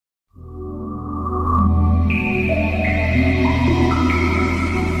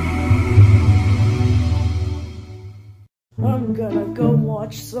gonna go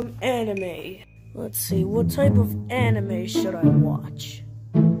watch some anime. Let's see, what type of anime should I watch?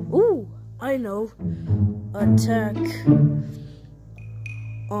 Ooh, I know. Attack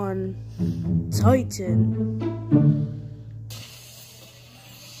on Titan.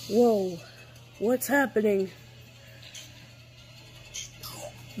 Whoa, what's happening?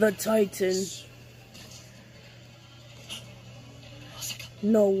 The Titan.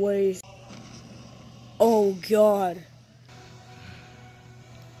 No way. Oh God.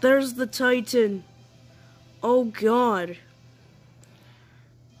 There's the Titan. Oh God.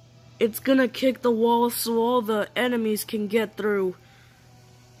 It's gonna kick the wall so all the enemies can get through.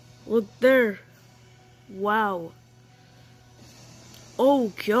 Look there. Wow.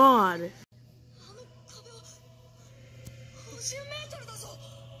 Oh God.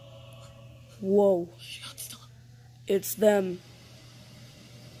 Whoa. It's them.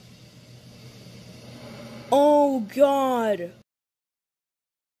 Oh God.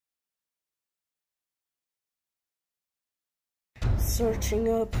 Searching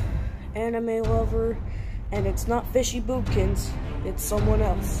up anime lover, and it's not Fishy Boopkins, it's someone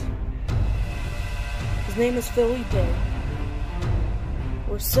else. His name is Felipe.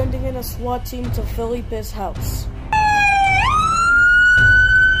 We're sending in a SWAT team to Felipe's house.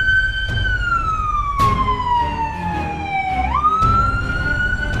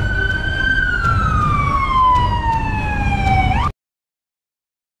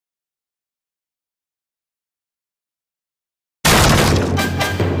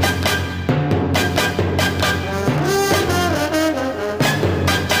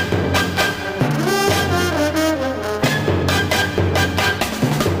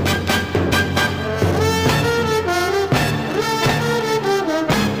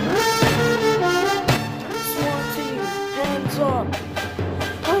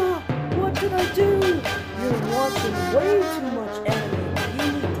 What did I do? You're watching way too much anime. You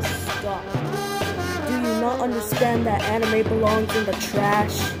need to stop. Do you not understand that anime belongs in the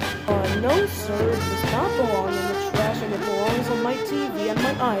trash? No sir, it does not belong in the trash, and it belongs on my TV and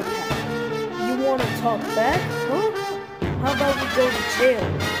my iPad. You wanna talk back, huh? How about we go to jail?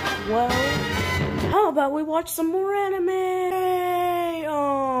 Well, how about we watch some more anime?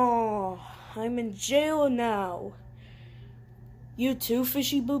 Oh, I'm in jail now. You too,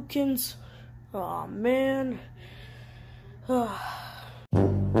 Fishy Boopkins? Aw, man.